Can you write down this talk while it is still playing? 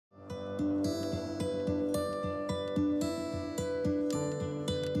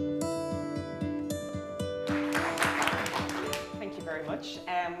much.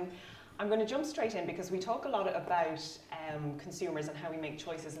 I'm going to jump straight in because we talk a lot about consumers and how we make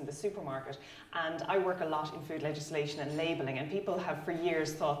choices in the supermarket, and I work a lot in food legislation and labelling, and people have for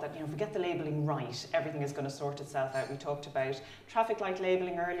years thought that, you know, if we get the labelling right, everything is going to sort itself out. We talked about traffic light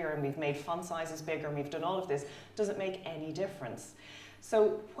labelling earlier, and we've made font sizes bigger, and we've done all of this. Does it make any difference?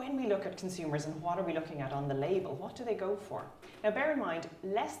 So when we look at consumers and what are we looking at on the label, what do they go for? Now bear in mind,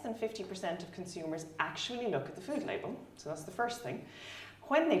 less than 50% of consumers actually look at the food label, so that's the first thing.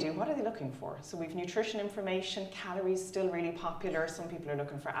 When they do, what are they looking for? So we've nutrition information, calories still really popular. Some people are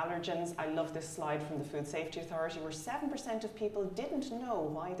looking for allergens. I love this slide from the Food Safety Authority where 7% of people didn't know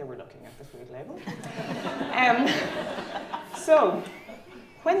why they were looking at the food label. So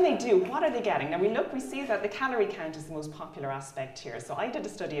when they do, what are they getting? Now we see that the calorie count is the most popular aspect here. So I did a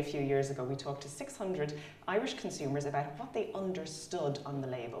study a few years ago. We talked to 600 Irish consumers about what they understood on the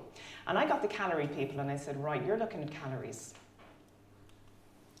label. And I got the calorie people and I said, right, you're looking at calories.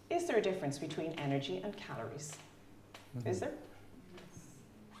 Is there a difference between energy and calories? Mm-hmm. Is there?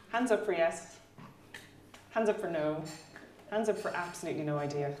 Hands up for yes. Hands up for no. Hands up for absolutely no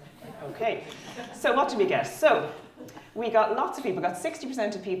idea. Okay, so what did we get? So we got lots of people, got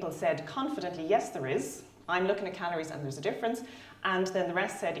 60% of people said confidently, yes there is. I'm looking at calories and there's a difference. And then the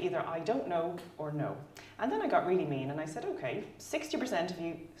rest said either I don't know or no. And then I got really mean and I said, okay, 60% of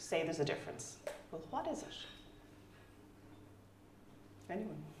you say there's a difference. Well, what is it?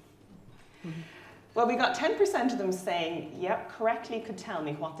 Anyone? Mm-hmm. Well, we got 10% of them saying, yep, correctly could tell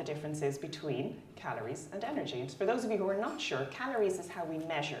me what the difference is between calories and energy. And for those of you who are not sure, calories is how we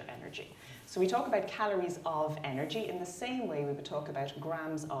measure energy. So we talk about calories of energy in the same way we would talk about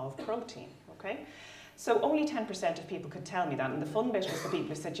grams of protein, okay? So only 10% of people could tell me that, and the fun bit was the people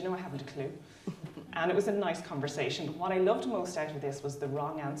who said, you know, I haven't a clue. And it was a nice conversation. But what I loved most out of this was the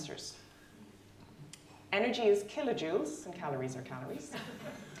wrong answers. Energy is kilojoules, and calories are calories.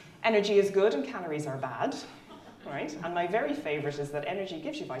 Energy is good and calories are bad, right? And my very favourite is that energy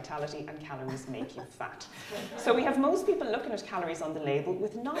gives you vitality and calories make you fat. So we have most people looking at calories on the label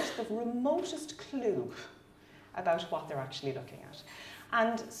with not the remotest clue about what they're actually looking at.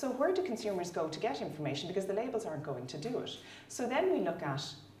 And so where do consumers go to get information? Because the labels aren't going to do it. So then we look at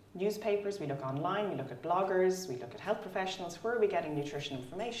newspapers, we look online, we look at bloggers, we look at health professionals. Where are we getting nutrition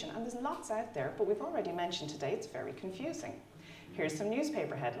information? And there's lots out there, but we've already mentioned today it's very confusing. Here's some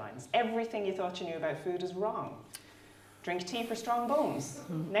newspaper headlines. Everything you thought you knew about food is wrong. Drink tea for strong bones.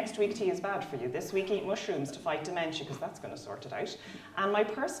 Next week tea is bad for you. This week eat mushrooms to fight dementia because that's going to sort it out. And my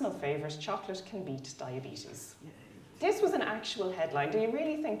personal favourite, chocolate can beat diabetes. This was an actual headline. Do you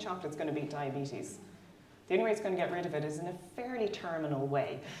really think chocolate's going to beat diabetes? The only way it's going to get rid of it is in a fairly terminal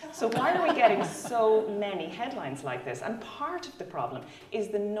way. So why are we getting so many headlines like this? And part of the problem is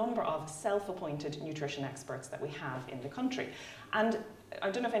the number of self-appointed nutrition experts that we have in the country. And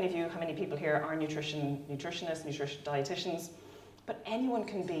I don't know if any of you, how many people here are nutritionists, dietitians, but anyone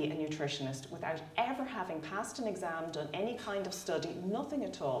can be a nutritionist without ever having passed an exam, done any kind of study, nothing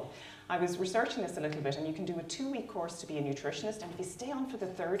at all. I was researching this a little bit, and you can do a 2-week course to be a nutritionist, and if you stay on for the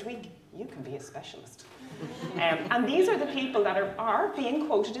 3rd week, you can be a specialist. And these are the people that are being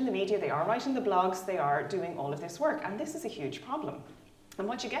quoted in the media, they are writing the blogs, they are doing all of this work, and this is a huge problem. And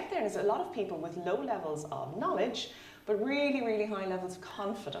what you get there is a lot of people with low levels of knowledge, but really, really high levels of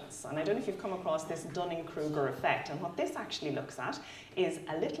confidence. And I don't know if you've come across this Dunning-Kruger effect, and what this actually looks at is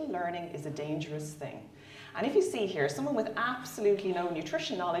a little learning is a dangerous thing. And if you see here, someone with absolutely no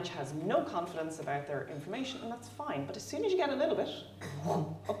nutrition knowledge has no confidence about their information, and that's fine. But as soon as you get a little bit,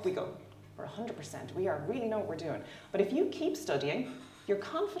 up we go. We're 100%. We really know what we're doing. But if you keep studying, your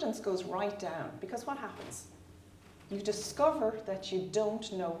confidence goes right down. Because what happens? You discover that you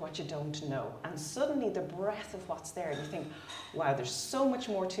don't know what you don't know. And suddenly the breadth of what's there, you think, wow, there's so much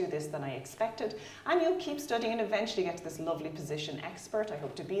more to this than I expected. And you'll keep studying and eventually get to this lovely position, expert. I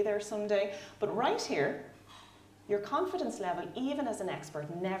hope to be there someday. But right here, your confidence level, even as an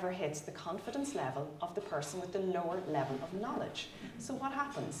expert, never hits the confidence level of the person with the lower level of knowledge. So what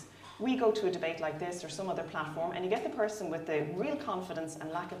happens? We go to a debate like this or some other platform, and you get the person with the real confidence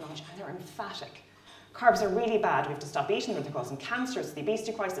and lack of knowledge, and they're emphatic. Carbs are really bad, we have to stop eating them, they're causing cancer, it's the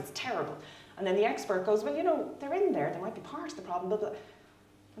obesity crisis, it's terrible. And then the expert goes, well, you know, they're in there, they might be part of the problem, blah, blah.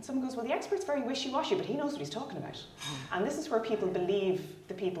 And someone goes, well, the expert's very wishy-washy, but he knows what he's talking about. And this is where people believe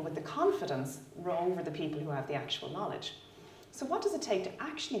the people with the confidence over the people who have the actual knowledge. So what does it take to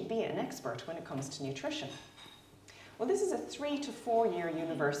actually be an expert when it comes to nutrition? Well, this is a 3 to 4 year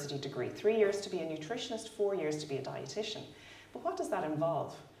university degree. 3 years to be a nutritionist, 4 years to be a dietitian. But what does that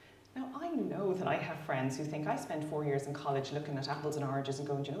involve? Now, I know that I have friends who think I spent 4 years in college looking at apples and oranges and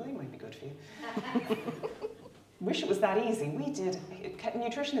going, you know, they might be good for you. Wish it was that easy.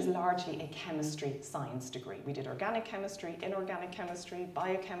 Nutrition is largely a chemistry science degree. We did organic chemistry, inorganic chemistry,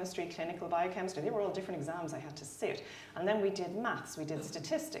 biochemistry, clinical biochemistry. They were all different exams I had to sit. And then we did maths, we did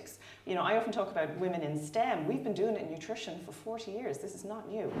statistics. You know, I often talk about women in STEM. We've been doing it in nutrition for 40 years. This is not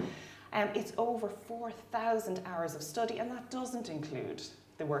new. It's over 4,000 hours of study, and that doesn't include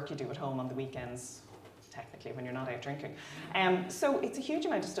the work you do at home on the weekends, technically, when you're not out drinking. So it's a huge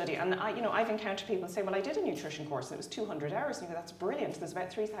amount of study, and I've encountered people say, well, I did a nutrition course and it was 200 hours, and you go, that's brilliant, there's about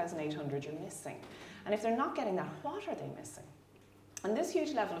 3,800 you're missing. And if they're not getting that, what are they missing? And this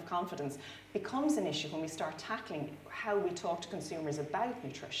huge level of confidence becomes an issue when we start tackling how we talk to consumers about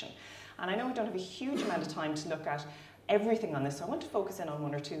nutrition. And I know we don't have a huge amount of time to look at everything on this, so I want to focus in on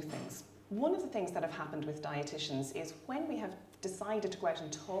one or two things. One of the things that have happened with dietitians is when we have decided to go out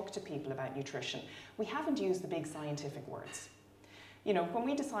and talk to people about nutrition, we haven't used the big scientific words. You know, when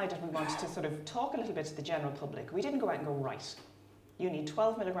we decided we wanted to sort of talk a little bit to the general public, we didn't go out and go, right, you need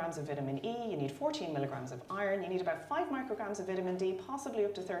 12 milligrams of vitamin E, you need 14 milligrams of iron, you need about 5 micrograms of vitamin D, possibly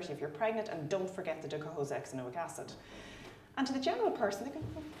up to 30 if you're pregnant, and don't forget the docosahexaenoic acid. And to the general person, they go,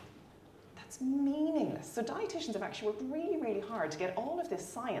 oh, that's meaningless. So dietitians have actually worked really, really hard to get all of this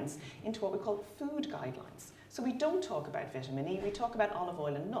science into what we call food guidelines. So we don't talk about vitamin E, we talk about olive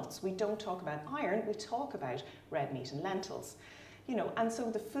oil and nuts. We don't talk about iron, we talk about red meat and lentils. You know, and so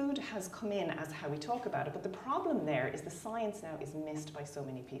the food has come in as how we talk about it, but the problem there is the science now is missed by so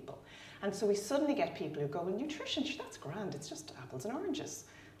many people. And so we suddenly get people who go, well, nutrition, that's grand, it's just apples and oranges.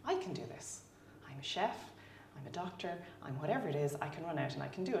 I can do this. I'm a chef, I'm a doctor, I'm whatever it is, I can run out and I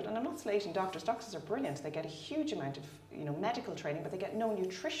can do it. And I'm not slating doctors. Doctors are brilliant. They get a huge amount of medical training, but they get no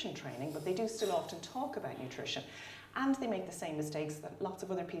nutrition training, but they do still often talk about nutrition. And they make the same mistakes that lots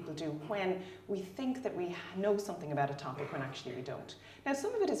of other people do when we think that we know something about a topic when actually we don't. Now,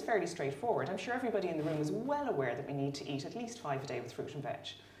 some of it is fairly straightforward. I'm sure everybody in the room is well aware that we need to eat at least 5 a day with fruit and veg.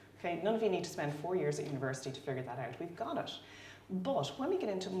 Okay, none of you need to spend 4 years at university to figure that out. We've got it. But when we get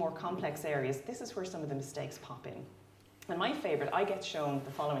into more complex areas, this is where some of the mistakes pop in. And my favourite, I get shown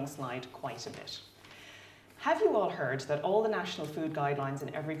the following slide quite a bit. Have you all heard that all the national food guidelines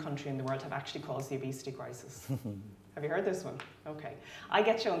in every country in the world have actually caused the obesity crisis? Have you heard this one? Okay. I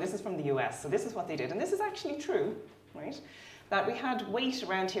get shown, this is from the US, so this is what they did. And this is actually true, right? That we had weight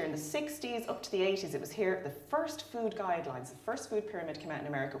around here in the 60s, up to the 80s, it was here. The first food guidelines, the first food pyramid came out in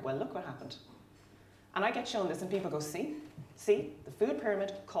America. Well, look what happened. And I get shown this and people go, see, the food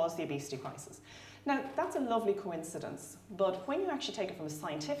pyramid caused the obesity crisis. Now, that's a lovely coincidence, but when you actually take it from a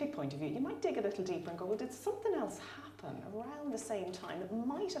scientific point of view, you might dig a little deeper and go, well, did something else happen around the same time that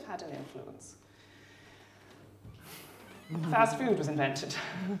might have had an influence? Fast food was invented.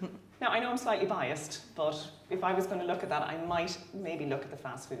 Now, I know I'm slightly biased, but if I was going to look at that, I might maybe look at the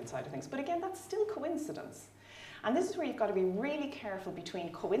fast food side of things. But again, that's still coincidence. And this is where you've got to be really careful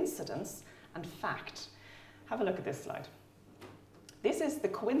between coincidence and fact. Have a look at this slide. This is the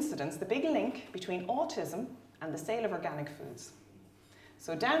coincidence, the big link between autism and the sale of organic foods.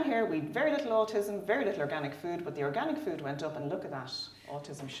 So down here, we had very little autism, very little organic food, but the organic food went up, and look at that,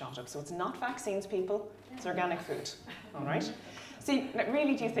 autism shot up. So it's not vaccines, people, it's organic food, all right? See,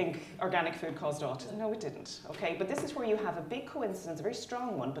 really, do you think organic food caused autism? No, it didn't, okay? But this is where you have a big coincidence, a very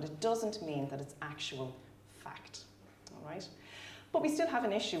strong one, but it doesn't mean that it's actual fact, all right? But we still have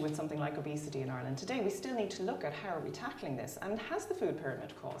an issue with something like obesity in Ireland today. We still need to look at how are we tackling this, and has the food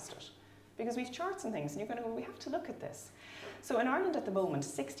pyramid caused it? Because we've charts and things, and you're going to go, we have to look at this. So in Ireland at the moment,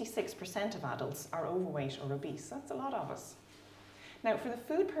 66% of adults are overweight or obese. That's a lot of us. Now, for the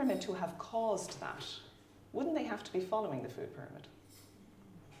food pyramid to have caused that, wouldn't they have to be following the food pyramid?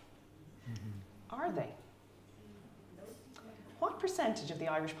 Are they? What percentage of the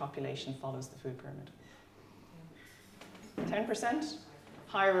Irish population follows the food pyramid? 10%?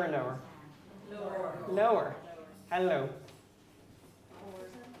 Higher or lower? Lower. Lower. Hello.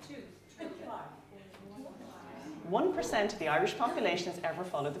 1% of the Irish population has ever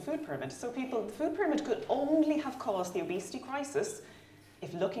followed the food pyramid. So people, the food pyramid could only have caused the obesity crisis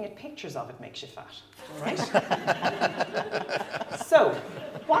if looking at pictures of it makes you fat, all right? So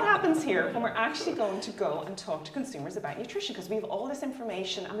what happens here when we're actually going to go and talk to consumers about nutrition? Because we have all this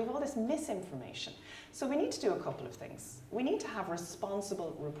information and we have all this misinformation. So we need to do a couple of things. We need to have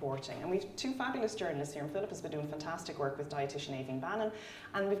responsible reporting. And we have 2 fabulous journalists here, and Philip has been doing fantastic work with Dietitian Aoibhinn Bannon,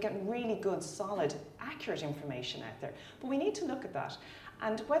 and we've got really good, solid, accurate information out there. But we need to look at that.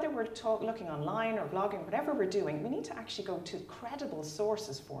 And whether we're looking online or blogging, whatever we're doing, we need to actually go to credible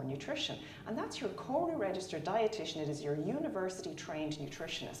sources for nutrition. And that's your CORU registered dietitian. It is your university trained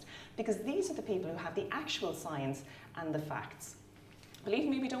nutritionist, because these are the people who have the actual science and the facts. Believe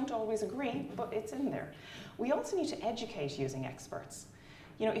me, we don't always agree, but it's in there. We also need to educate using experts.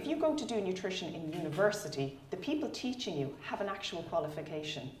 You know, if you go to do nutrition in university, the people teaching you have an actual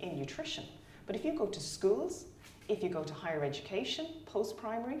qualification in nutrition. But if you go to schools, if you go to higher education,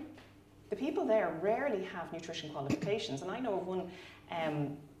 post-primary, the people there rarely have nutrition qualifications. And I know of one, I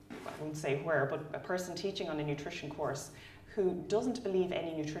won't say where, but a person teaching on a nutrition course who doesn't believe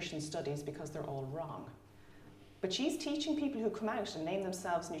any nutrition studies because they're all wrong. But she's teaching people who come out and name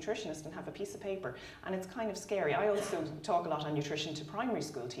themselves nutritionists and have a piece of paper, and it's kind of scary. I also talk a lot on nutrition to primary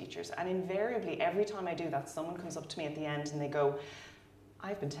school teachers, and invariably every time I do that, someone comes up to me at the end and they go,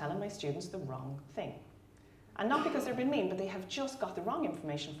 I've been telling my students the wrong thing. And not because they're being mean, but they have just got the wrong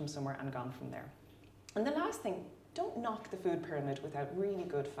information from somewhere and gone from there. And the last thing, don't knock the food pyramid without really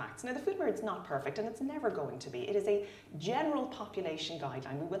good facts. Now, the food pyramid is not perfect, and it's never going to be. It is a general population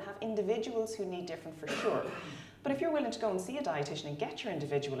guideline. We will have individuals who need different for sure. But if you're willing to go and see a dietitian and get your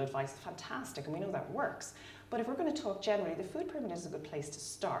individual advice, fantastic, and we know that works. But if we're going to talk generally, the food pyramid is a good place to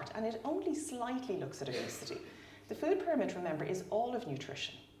start, and it only slightly looks at obesity. The food pyramid, remember, is all of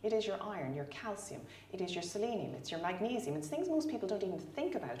nutrition. It is your iron, your calcium, it is your selenium, it's your magnesium. It's things most people don't even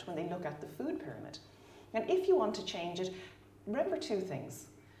think about when they look at the food pyramid. And if you want to change it, remember two things.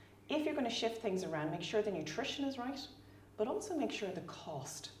 If you're going to shift things around, make sure the nutrition is right, but also make sure the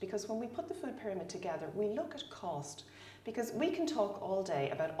cost. Because when we put the food pyramid together, we look at cost. Because we can talk all day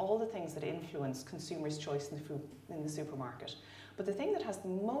about all the things that influence consumers' choice in the supermarket. But the thing that has the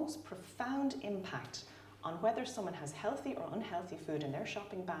most profound impact on whether someone has healthy or unhealthy food in their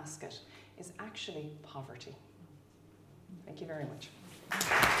shopping basket is actually poverty. Thank you very much.